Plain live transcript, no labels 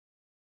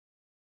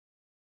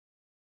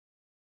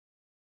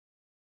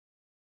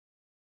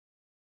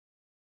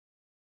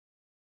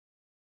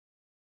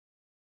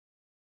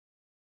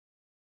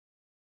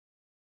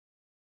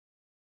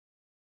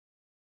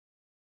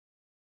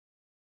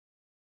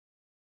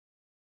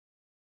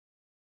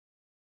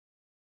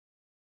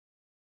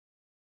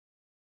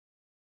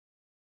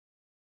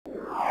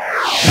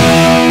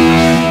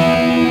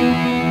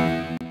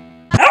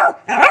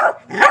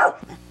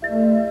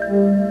I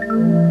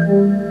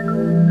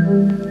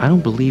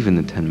don't believe in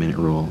the 10-minute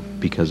rule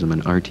because I'm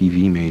an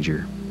RTV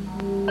major.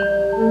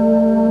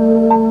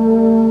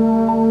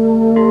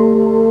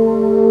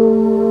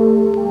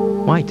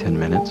 Why 10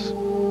 minutes?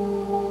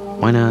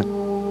 Why not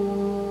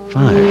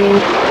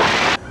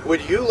 5?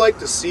 Would you like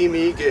to see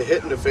me get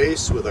hit in the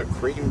face with a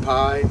cream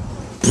pie?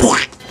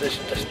 The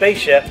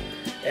spaceship,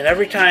 and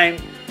every time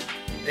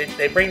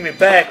they bring me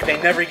back,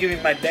 they never give me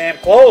my damn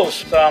clothes.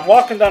 So I'm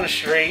walking down the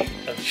street,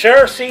 the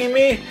sheriff see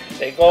me,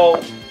 they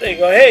go,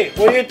 hey,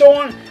 what are you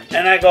doing?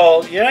 And I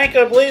go, you ain't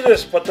gonna believe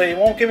this, but they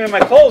won't give me my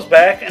clothes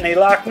back, and they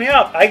lock me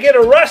up. I get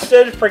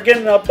arrested for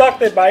getting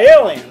abducted by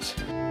aliens.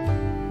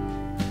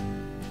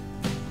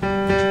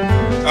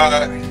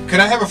 Can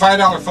I have a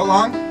 $5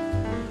 footlong?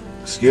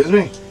 Excuse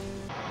me?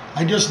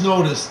 I just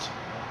noticed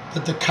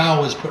that the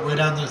cow is put right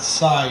on the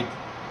side.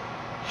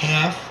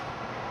 Half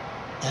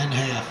and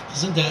half.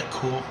 Isn't that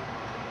cool?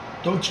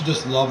 Don't you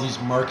just love these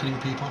marketing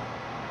people?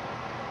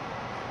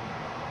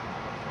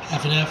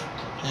 Half and half,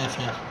 half,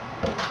 half.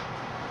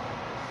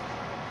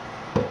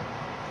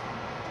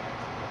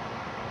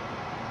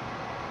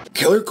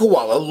 Killer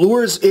koala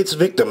lures its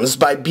victims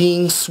by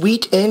being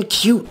sweet and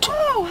cute.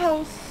 Oh,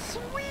 how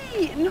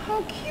sweet and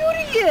how cute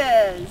he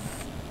is.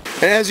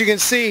 And as you can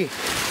see,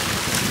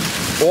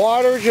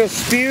 water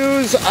just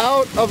spews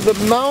out of the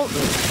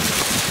mountain.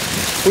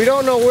 We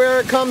don't know where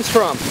it comes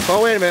from.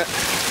 Oh, wait a minute.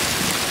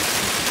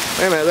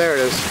 Wait a minute, there it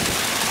is.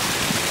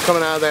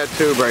 Coming out of that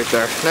tube right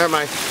there. Never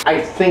mind.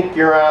 I think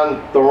you're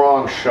on the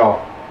wrong show.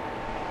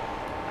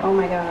 Oh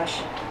my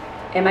gosh.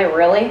 Am I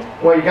really?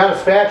 Well, you got a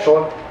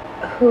spatula.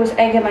 Whose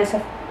egg am I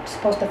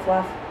supposed to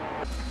fluff?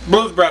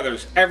 Blues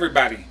Brothers,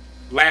 everybody.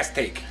 Last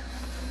take.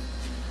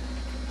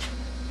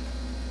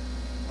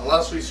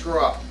 Unless we screw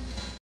up.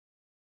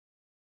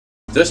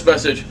 This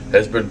message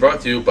has been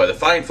brought to you by the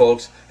fine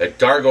folks at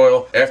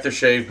Gargoyle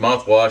Aftershave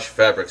Mouthwash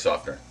Fabric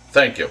Softener.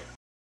 Thank you.